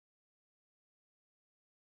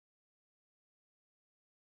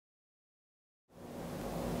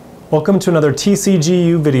Welcome to another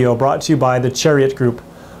TCGU video brought to you by the Chariot Group.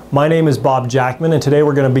 My name is Bob Jackman, and today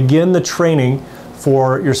we're going to begin the training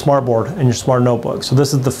for your smartboard and your smart notebook. So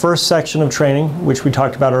this is the first section of training, which we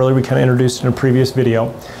talked about earlier. We kind of introduced in a previous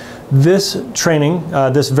video. This training,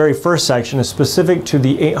 this very first section, is specific to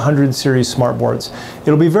the 800 series smartboards.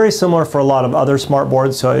 It'll be very similar for a lot of other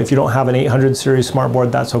smartboards, so if you don't have an 800 series smartboard,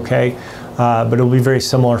 that's okay, but it'll be very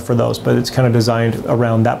similar for those, but it's kind of designed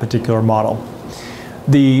around that particular model.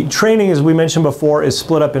 The training, as we mentioned before, is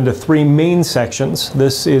split up into three main sections.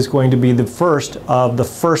 This is going to be the first of the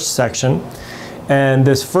first section, and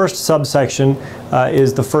this first subsection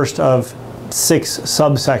is the first of 6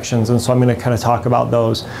 subsections, and so I'm going to kind of talk about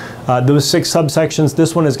those. Those 6 subsections,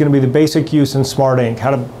 this one is going to be the basic use in Smart Ink, how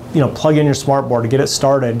to plug in your smartboard to get it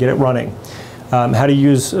started, get it running, how to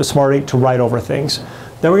use Smart Ink to write over things.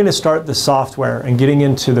 Then we're going to start the software and getting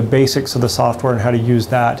into the basics of the software and how to use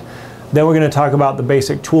that. Then we're going to talk about the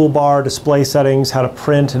basic toolbar, display settings, how to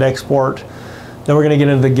print and export. Then we're going to get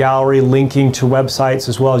into the gallery, linking to websites,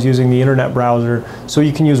 as well as using the internet browser, so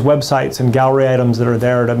you can use websites and gallery items that are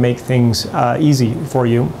there to make things easy for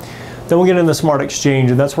you. Then we'll get into the Smart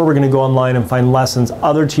Exchange, and that's where we're going to go online and find lessons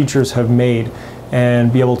other teachers have made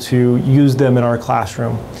and be able to use them in our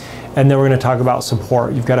classroom. And then we're going to talk about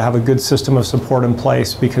support. You've got to have a good system of support in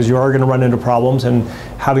place because you are going to run into problems, and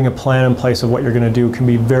having a plan in place of what you're going to do can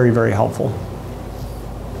be very, very helpful.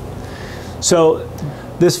 So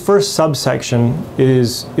this first subsection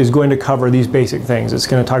is going to cover these basic things. It's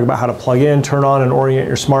going to talk about how to plug in, turn on, and orient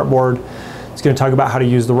your smartboard. It's going to talk about how to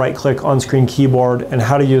use the right-click on-screen keyboard and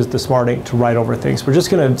how to use the Smart Ink to write over things. We're just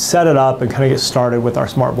going to set it up and kind of get started with our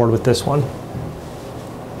smartboard with this one.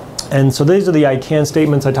 And so these are the I can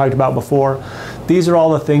statements I talked about before. These are all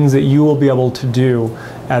the things that you will be able to do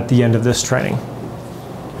at the end of this training.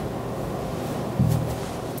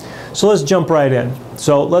 So let's jump right in.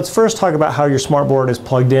 So let's first talk about how your smartboard is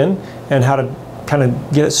plugged in and how to kind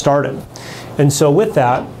of get it started. And so with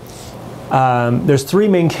that, there's 3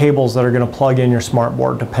 main cables that are going to plug in your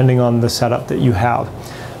smartboard depending on the setup that you have.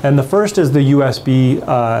 And the first is the USB.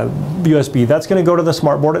 That's going to go to the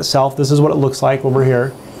smartboard itself. This is what it looks like over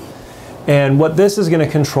here. And what this is going to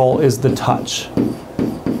control is the touch.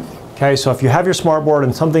 Okay, so if you have your smartboard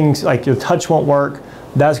and something like your touch won't work,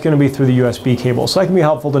 that's going to be through the USB cable. So that can be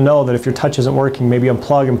helpful to know that if your touch isn't working, maybe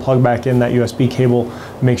unplug and plug back in that USB cable,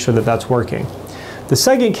 make sure that that's working. The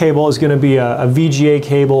second cable is going to be a VGA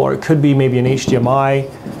cable, or it could be maybe an HDMI.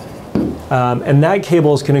 And that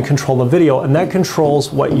cable is going to control the video, and that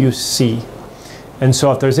controls what you see. And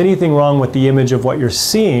so if there's anything wrong with the image of what you're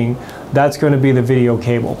seeing, that's going to be the video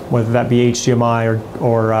cable, whether that be HDMI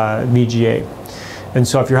or VGA. And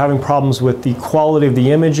so if you're having problems with the quality of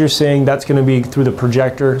the image you're seeing, that's going to be through the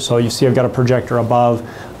projector. So you see I've got a projector above.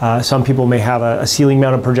 Some people may have a ceiling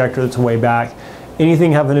mounted projector that's way back.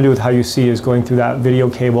 Anything having to do with how you see is going through that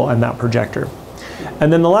video cable and that projector.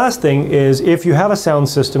 And then the last thing is, if you have a sound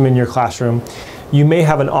system in your classroom, you may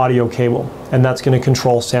have an audio cable, and that's going to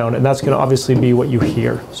control sound, and that's going to obviously be what you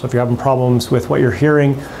hear. So if you're having problems with what you're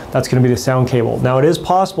hearing, that's going to be the sound cable. Now it is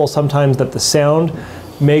possible sometimes that the sound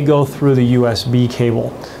may go through the USB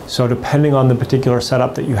cable. So depending on the particular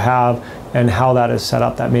setup that you have and how that is set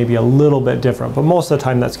up, that may be a little bit different. But most of the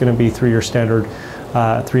time that's going to be through your standard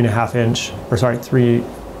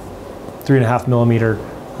 3.5 millimeter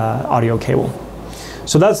audio cable.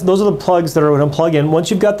 So those are the plugs that are going to plug in. Once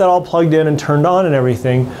you've got that all plugged in and turned on and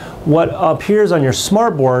everything, what appears on your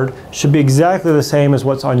smartboard should be exactly the same as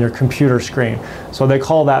what's on your computer screen. So they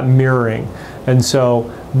call that mirroring. And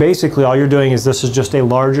so basically all you're doing is, this is just a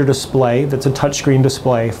larger display that's a touchscreen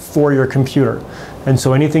display for your computer. And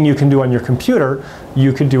so anything you can do on your computer,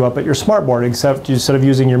 you could do up at your smartboard, except instead of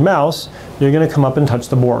using your mouse, you're going to come up and touch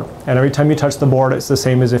the board. And every time you touch the board, it's the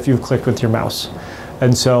same as if you've clicked with your mouse.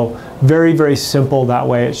 And so very, very simple that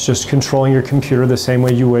way. It's just controlling your computer the same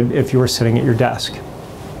way you would if you were sitting at your desk.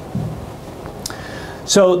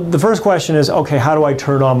 So the first question is, okay, how do I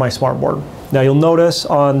turn on my smartboard? Now you'll notice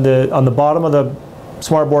on the bottom of the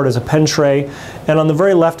smartboard is a pen tray, and on the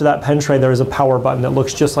very left of that pen tray there is a power button that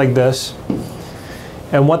looks just like this.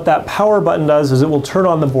 And what that power button does is it will turn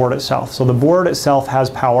on the board itself. So the board itself has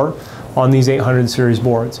power on these 800 series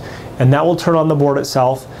boards, and that will turn on the board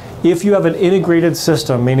itself. If you have an integrated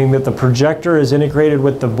system, meaning that the projector is integrated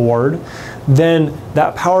with the board, then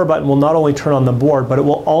that power button will not only turn on the board, but it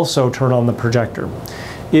will also turn on the projector.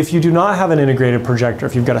 If you do not have an integrated projector,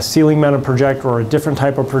 if you've got a ceiling mounted projector or a different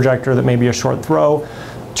type of projector that may be a short throw,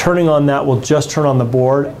 turning on that will just turn on the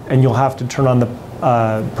board, and you'll have to turn on the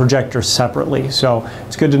projector separately. So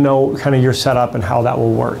it's good to know kind of your setup and how that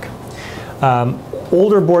will work.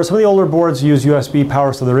 older boards, some of the older boards use USB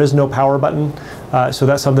power, so there is no power button. So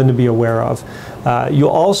that's something to be aware of. You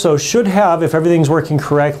also should have, if everything's working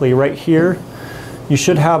correctly, right here, you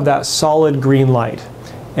should have that solid green light.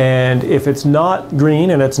 And if it's not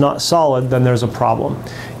green and it's not solid, then there's a problem.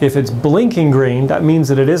 If it's blinking green, that means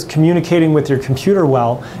that it is communicating with your computer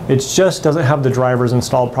well. It just doesn't have the drivers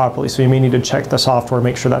installed properly. So you may need to check the software,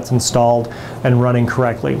 make sure that's installed and running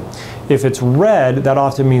correctly. If it's red, that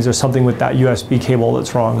often means there's something with that USB cable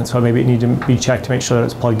that's wrong. And so maybe it needs to be checked to make sure that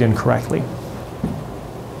it's plugged in correctly.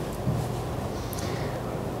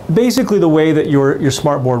 Basically, the way that your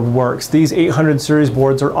smartboard works, these 800 series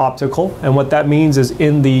boards are optical, and what that means is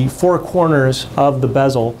in the four corners of the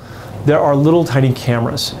bezel there are little tiny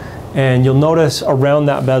cameras, and you'll notice around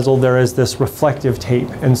that bezel there is this reflective tape.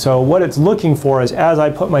 And so what it's looking for is, as I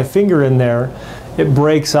put my finger in there, it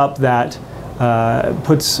breaks up that,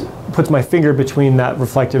 puts my finger between that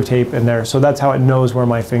reflective tape in there. So that's how it knows where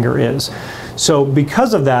my finger is. So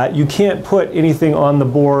because of that, you can't put anything on the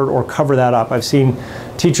board or cover that up. I've seen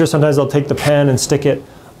teachers, sometimes they'll take the pen and stick it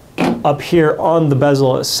up here on the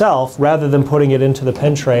bezel itself rather than putting it into the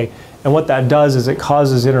pen tray. And what that does is it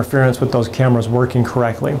causes interference with those cameras working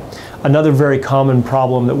correctly. Another very common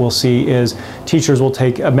problem that we'll see is teachers will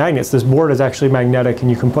take magnets. This board is actually magnetic and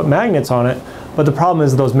you can put magnets on it, but the problem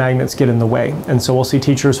is those magnets get in the way. And so we'll see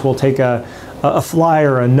teachers who will take a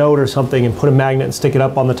flyer or a note or something and put a magnet and stick it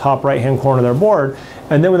up on the top right hand corner of their board.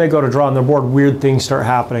 And then when they go to draw on their board, weird things start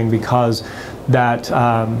happening because that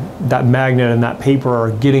magnet and that paper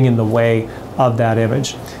are getting in the way of that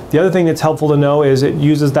image. The other thing that's helpful to know is it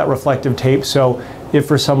uses that reflective tape, so if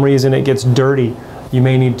for some reason it gets dirty, you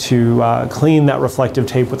may need to clean that reflective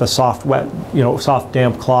tape with a soft, wet, soft,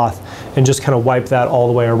 damp cloth and just kind of wipe that all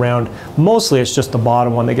the way around. Mostly it's just the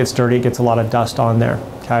bottom one that gets dirty. It gets a lot of dust on there.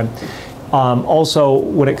 Okay. Also,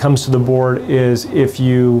 when it comes to the board is if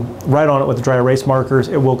you write on it with dry erase markers,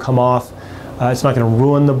 it will come off. It's not going to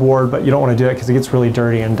ruin the board, but you don't want to do it because it gets really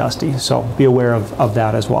dirty and dusty. So be aware of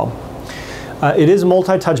that as well. It is a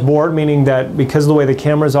multi-touch board, meaning that because of the way the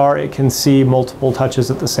cameras are, it can see multiple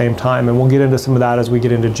touches at the same time. And we'll get into some of that as we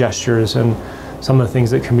get into gestures and some of the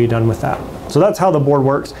things that can be done with that. So that's how the board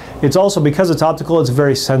works. It's also, because it's optical, it's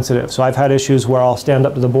very sensitive. So I've had issues where I'll stand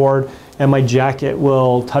up to the board and my jacket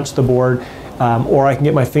will touch the board, or I can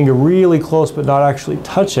get my finger really close but not actually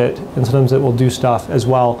touch it, and sometimes it will do stuff as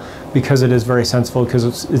well because it is very sensitive, because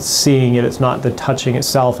it's seeing it. It's not the touching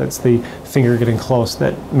itself, it's the finger getting close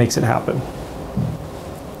that makes it happen.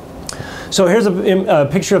 So here's a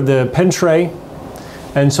picture of the pen tray,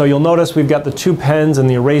 and so you'll notice we've got the two pens and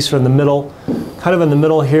the eraser in the middle. Kind of in the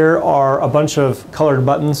middle here are a bunch of colored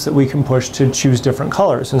buttons that we can push to choose different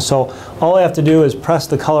colors. And so all I have to do is press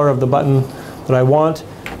the color of the button that I want,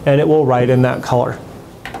 and it will write in that color.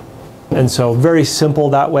 And so very simple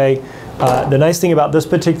that way. The nice thing about this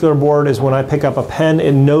particular board is when I pick up a pen,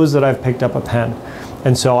 it knows that I've picked up a pen.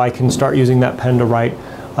 And so I can start using that pen to write.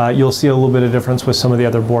 You'll see a little bit of difference with some of the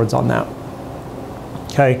other boards on that.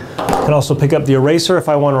 Okay, I can also pick up the eraser if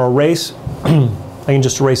I want to erase. I can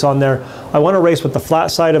just erase on there. I want to erase with the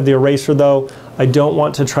flat side of the eraser though. I don't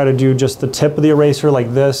want to try to do just the tip of the eraser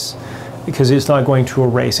like this, because it's not going to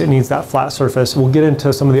erase. It needs that flat surface. We'll get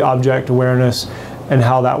into some of the object awareness and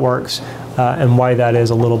how that works and why that is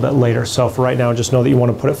a little bit later. So for right now, just know that you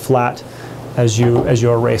want to put it flat as you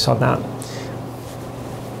erase on that.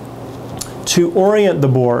 To orient the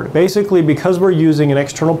board, basically because we're using an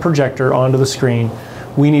external projector onto the screen,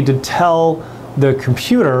 we need to tell the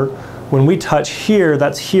computer when we touch here,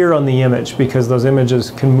 that's here on the image, because those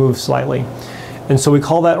images can move slightly. And so we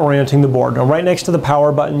call that orienting the board. Now right next to the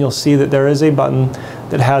power button, you'll see that there is a button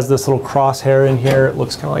that has this little crosshair in here. It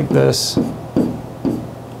looks kind of like this,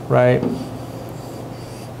 right?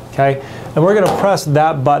 Okay, and we're gonna press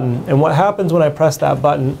that button. And what happens when I press that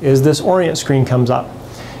button is this orient screen comes up.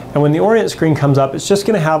 And when the orient screen comes up, it's just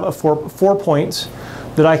gonna have four points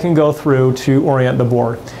that I can go through to orient the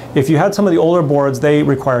board. If you had some of the older boards, they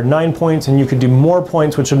required 9 points, and you could do more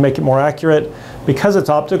points, which would make it more accurate. Because it's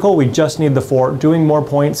optical, we just need the 4. Doing more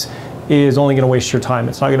points is only going to waste your time.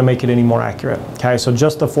 It's not going to make it any more accurate. Okay, so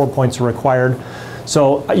just the 4 points are required.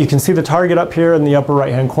 So you can see the target up here in the upper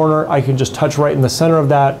right-hand corner. I can just touch right in the center of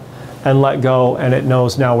that and let go, and it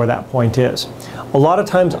knows now where that point is. A lot of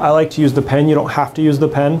times I like to use the pen. You don't have to use the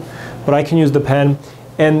pen, but I can use the pen.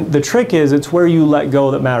 And the trick is, it's where you let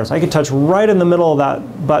go that matters. I can touch right in the middle of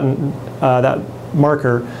that button, that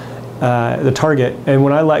marker, the target, and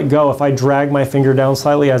when I let go, if I drag my finger down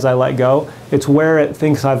slightly as I let go, it's where it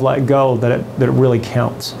thinks I've let go that it really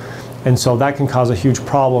counts. And so that can cause a huge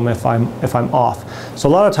problem if I'm off. So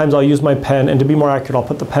a lot of times I'll use my pen, and to be more accurate, I'll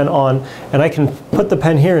put the pen on, and I can put the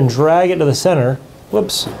pen here and drag it to the center.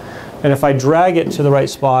 Whoops. And if I drag it to the right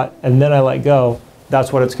spot and then I let go,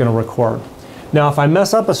 that's what it's going to record. Now if I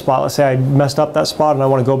mess up a spot, let's say I messed up that spot and I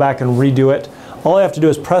want to go back and redo it, all I have to do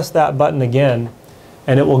is press that button again,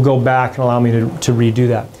 and it will go back and allow me to redo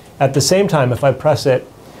that. At the same time, if I press it,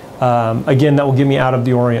 again, that will get me out of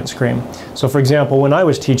the orient screen. So for example, when I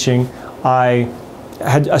was teaching, I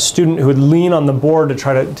had a student who would lean on the board to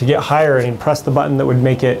try to get higher, and he'd press the button that would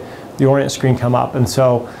make the orient screen come up. And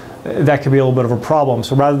so that could be a little bit of a problem.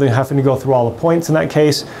 So rather than having to go through all the points in that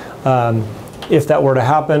case, if that were to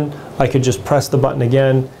happen, I could just press the button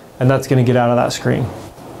again, and that's going to get out of that screen.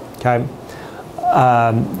 Okay.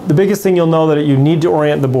 The biggest thing you'll know that you need to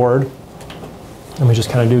orient the board. Let me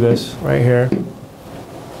just kind of do this right here.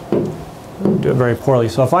 Do it very poorly.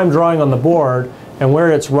 So if I'm drawing on the board and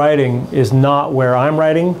where it's writing is not where I'm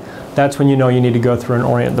writing, that's when you know you need to go through and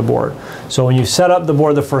orient the board. So when you set up the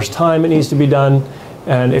board the first time, it needs to be done.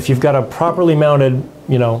 And if you've got a properly mounted,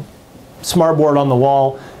 smart board on the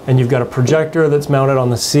wall, and you've got a projector that's mounted on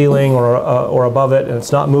the ceiling or above it, and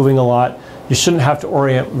it's not moving a lot, you shouldn't have to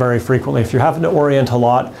orient very frequently. If you're having to orient a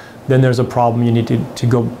lot, then there's a problem. You need to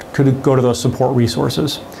go to those support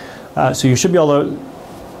resources. So you should be able to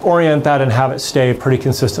orient that and have it stay pretty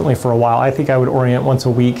consistently for a while. I think I would orient once a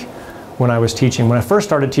week when I was teaching. When I first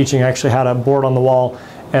started teaching, I actually had a board on the wall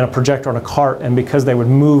and a projector on a cart, and because they would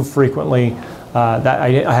move frequently, I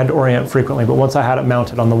had to orient frequently. But once I had it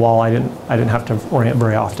mounted on the wall, I didn't have to orient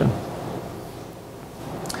very often.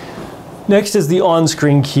 Next is the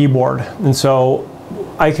on-screen keyboard. And so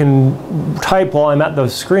I can type while I'm at the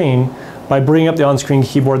screen by bringing up the on-screen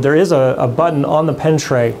keyboard. There is a button on the pen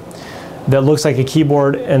tray that looks like a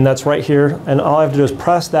keyboard, and that's right here. And all I have to do is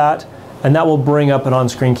press that, and that will bring up an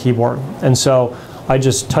on-screen keyboard. And so I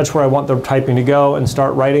just touch where I want the typing to go and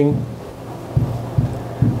start writing.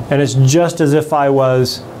 And it's just as if I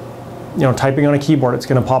was typing on a keyboard. It's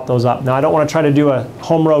going to pop those up. Now I don't want to try to do a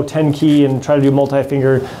home row 10 key and try to do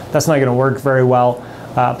multi-finger. That's not going to work very well.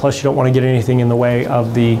 Plus you don't want to get anything in the way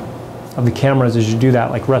of the cameras as you do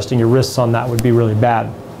that, like resting your wrists on that would be really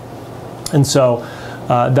bad. And so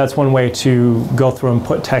that's one way to go through and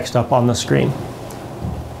put text up on the screen.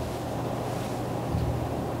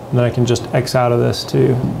 And then I can just X out of this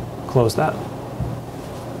to close that.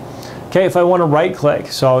 Okay, if I want to right click,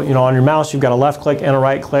 so on your mouse you've got a left click and a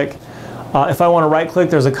right click. If I want to right click,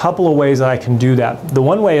 there's a couple of ways that I can do that. The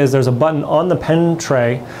one way is there's a button on the pen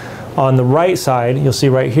tray on the right side, you'll see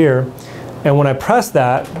right here, and when I press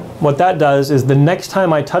that, what that does is the next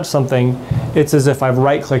time I touch something, it's as if I've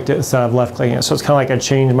right clicked it instead of left clicking it. So it's kind of like I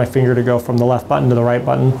changed my finger to go from the left button to the right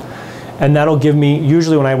button. And that'll give me,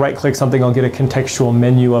 usually when I right click something, I'll get a contextual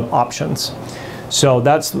menu of options. So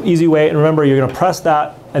that's the easy way, and remember you're going to press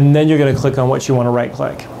that and then you're going to click on what you want to right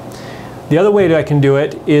click. The other way that I can do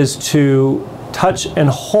it is to touch and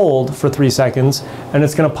hold for 3 seconds, and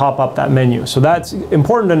it's going to pop up that menu. So that's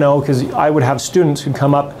important to know, because I would have students who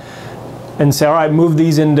come up and say, all right, move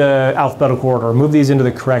these into alphabetical order, or move these into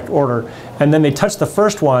the correct order, and then they touch the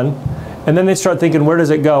first one, and then they start thinking, where does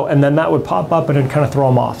it go? And then that would pop up and it'd kind of throw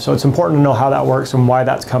them off. So it's important to know how that works and why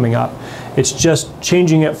that's coming up. It's just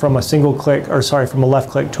changing it from a single click, or sorry, from a left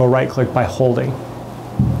click to a right click by holding.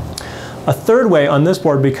 A third way on this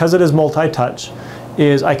board, because it is multi-touch,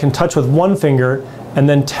 is I can touch with one finger and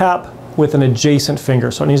then tap with an adjacent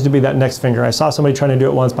finger. So it needs to be that next finger. I saw somebody trying to do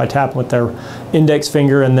it once by tapping with their index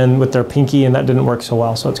finger and then with their pinky, and that didn't work so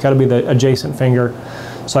well. So it's got to be the adjacent finger.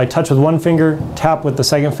 So I touch with one finger, tap with the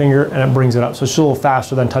second finger, and it brings it up. So it's a little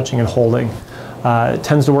faster than touching and holding. It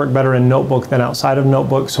tends to work better in Notebook than outside of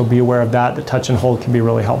Notebook, so be aware of that. The touch and hold can be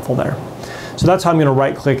really helpful there. So that's how I'm going to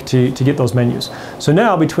right click to get those menus. So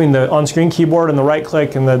now between the on-screen keyboard and the right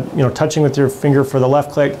click and the touching with your finger for the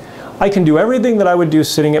left click, I can do everything that I would do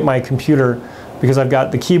sitting at my computer, because I've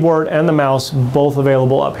got the keyboard and the mouse both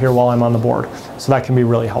available up here while I'm on the board. So that can be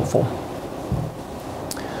really helpful.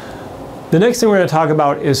 The next thing we're going to talk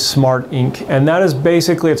about is Smart Ink, and that is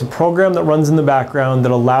basically, it's a program that runs in the background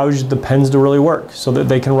that allows the pens to really work so that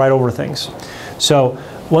they can write over things. So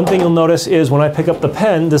one thing you'll notice is when I pick up the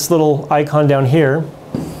pen, this little icon down here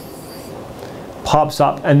pops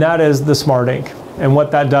up, and that is the Smart Ink. And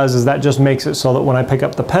what that does is that just makes it so that when I pick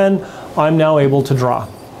up the pen, I'm now able to draw.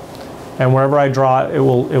 And wherever I draw, it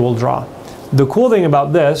will draw. The cool thing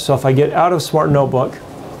about this, so if I get out of Smart Notebook,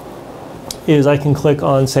 is I can click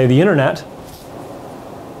on, say, the internet.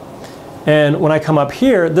 And when I come up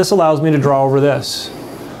here, this allows me to draw over this.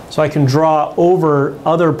 So I can draw over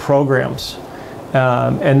other programs.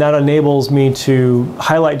 and that enables me to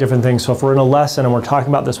highlight different things. So if we're in a lesson and we're talking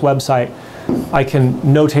about this website, I can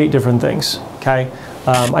notate different things, okay?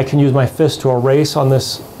 I can use my fist to erase on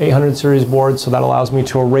this 800 series board, so that allows me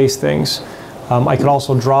to erase things. I can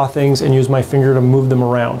also draw things and use my finger to move them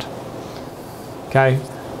around, okay?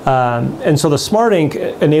 And so the Smart Ink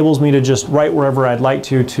enables me to just write wherever I'd like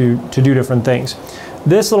to do different things.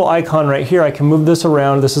 This little icon right here, I can move this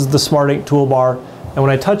around. This is the Smart Ink toolbar. And when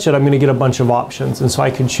I touch it, I'm going to get a bunch of options. And so I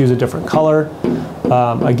can choose a different color.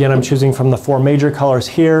 Again, I'm choosing from the 4 major colors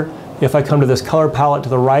here. If I come to this color palette to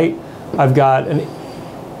the right, I've got an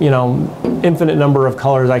infinite number of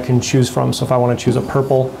colors I can choose from. So if I want to choose a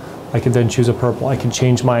purple, I could then choose a purple. I can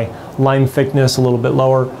change my line thickness a little bit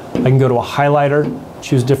lower. I can go to a highlighter,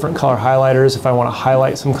 choose different color highlighters if I want to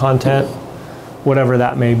highlight some content, whatever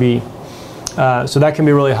that may be. So that can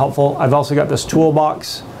be really helpful. I've also got this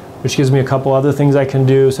toolbox, which gives me a couple other things I can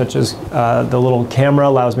do, such as the little camera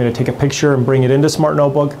allows me to take a picture and bring it into Smart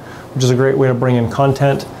Notebook, which is a great way to bring in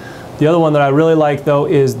content. The other one that I really like, though,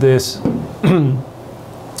 is this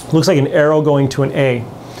looks like an arrow going to an A.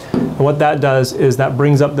 And what that does is that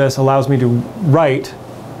brings up this, allows me to write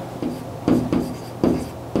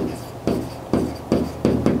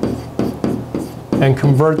and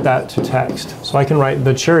convert that to text. So I can write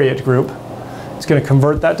the Chariot group. It's going to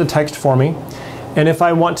convert that to text for me. And if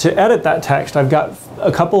I want to edit that text, I've got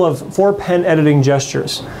a couple of 4 pen editing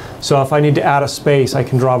gestures. So if I need to add a space, I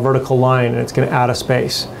can draw a vertical line and it's going to add a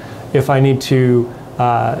space. If I need to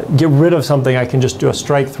get rid of something, I can just do a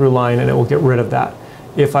strike through line and it will get rid of that.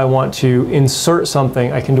 If I want to insert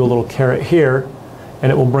something, I can do a little caret here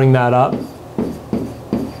and it will bring that up.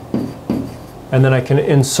 And then I can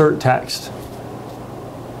insert text.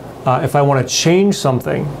 If I want to change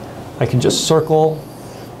something, I can just circle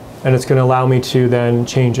and it's going to allow me to then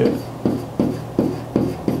change it.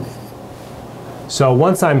 So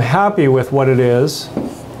once I'm happy with what it is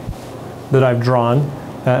that I've drawn,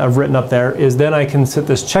 I've written up there, is then I can set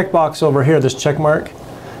this checkbox over here, this check mark,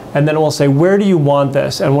 and then it will say, where do you want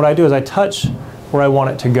this? And what I do is I touch where I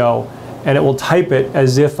want it to go, and it will type it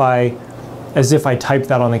as if I typed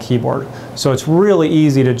that on the keyboard. So it's really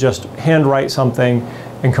easy to just handwrite something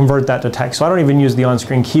and convert that to text. So I don't even use the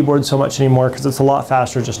on-screen keyboard so much anymore because it's a lot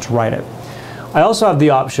faster just to write it. I also have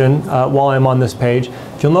the option, while I'm on this page,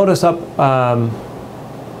 if you'll notice up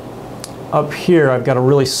here I've got a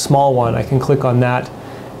really small one. I can click on that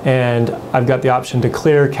and I've got the option to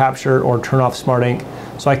clear, capture, or turn off Smart Ink.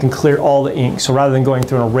 So I can clear all the ink. So rather than going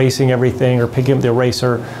through and erasing everything or picking up the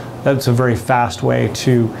eraser, that's a very fast way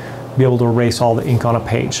to be able to erase all the ink on a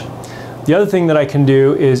page. The other thing that I can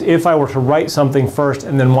do is if I were to write something first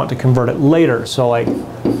and then want to convert it later, so like,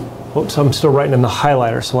 oops, I'm still writing in the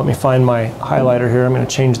highlighter, so let me find my highlighter here. I'm going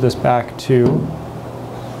to change this back to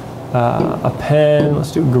a pen.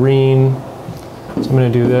 Let's do green. So I'm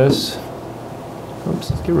going to do this.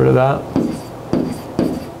 Oops, let's get rid of that.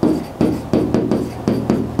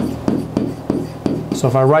 So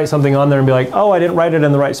if I write something on there and be like, oh, I didn't write it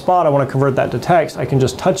in the right spot, I want to convert that to text, I can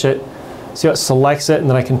just touch it. See how it selects it, and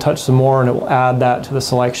then I can touch some more and it will add that to the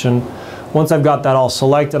selection. Once I've got that all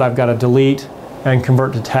selected, I've got to delete and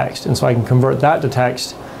convert to text. And so I can convert that to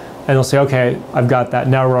text and it'll say, okay, I've got that,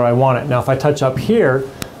 now where I want it. Now if I touch up here,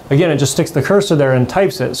 again, it just sticks the cursor there and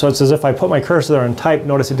types it. So it's as if I put my cursor there and type,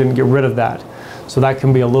 notice it didn't get rid of that. So that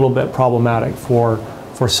can be a little bit problematic for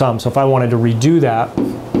some. So if I wanted to redo that,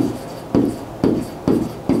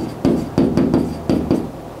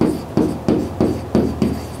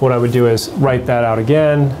 what I would do is write that out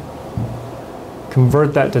again,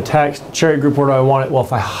 convert that to text. Chariot group, where do I want it? Well,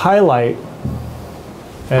 if I highlight,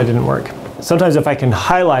 it didn't work. Sometimes if I can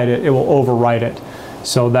highlight it, it will overwrite it.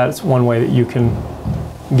 So that's one way that you can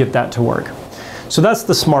get that to work. So that's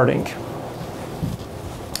the Smart Ink.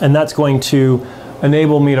 And that's going to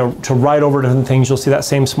enable me to write over different things. You'll see that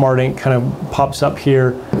same Smart Ink kind of pops up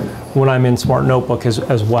here when I'm in Smart Notebook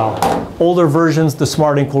as well. Older versions, the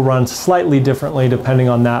Smart Ink will run slightly differently depending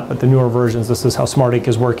on that, but the newer versions, this is how Smart Ink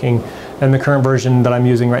is working. And the current version that I'm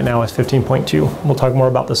using right now is 15.2. We'll talk more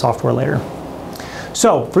about the software later.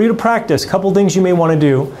 So for you to practice, a couple things you may want to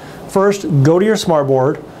do. First, go to your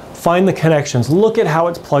smartboard, find the connections, look at how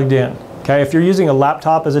it's plugged in. Okay, if you're using a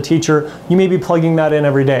laptop as a teacher, you may be plugging that in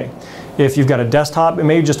every day. If you've got a desktop, it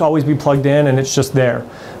may just always be plugged in and it's just there.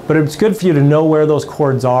 But it's good for you to know where those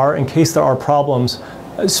cords are in case there are problems,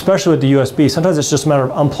 especially with the USB. Sometimes it's just a matter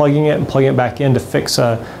of unplugging it and plugging it back in to fix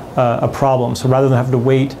a problem. So rather than having to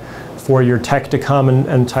wait for your tech to come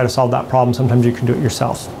and try to solve that problem, sometimes you can do it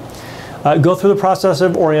yourself. Go through the process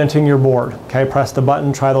of orienting your board. Okay, press the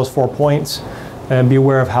button, try those 4 points, and be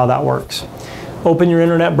aware of how that works. Open your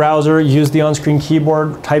internet browser, use the on-screen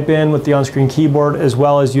keyboard, type in with the on-screen keyboard, as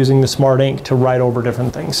well as using the Smart Ink to write over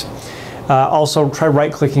different things. Also, try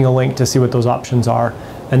right-clicking a link to see what those options are,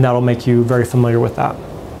 and that'll make you very familiar with that.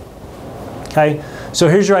 Okay, so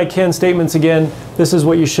here's your I can statements again. This is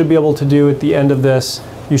what you should be able to do at the end of this.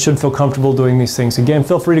 You should feel comfortable doing these things. Again,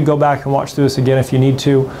 feel free to go back and watch through this again if you need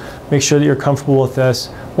to. Make sure that you're comfortable with this.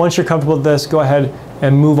 Once you're comfortable with this, go ahead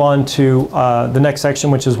and move on to the next section,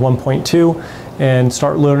 which is 1.2, and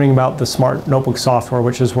start learning about the Smart Notebook software,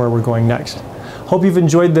 which is where we're going next. Hope you've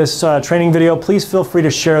enjoyed this training video. Please feel free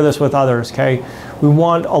to share this with others, okay? We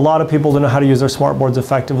want a lot of people to know how to use their smartboards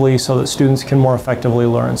effectively so that students can more effectively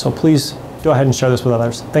learn. So please go ahead and share this with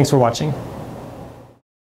others. Thanks for watching.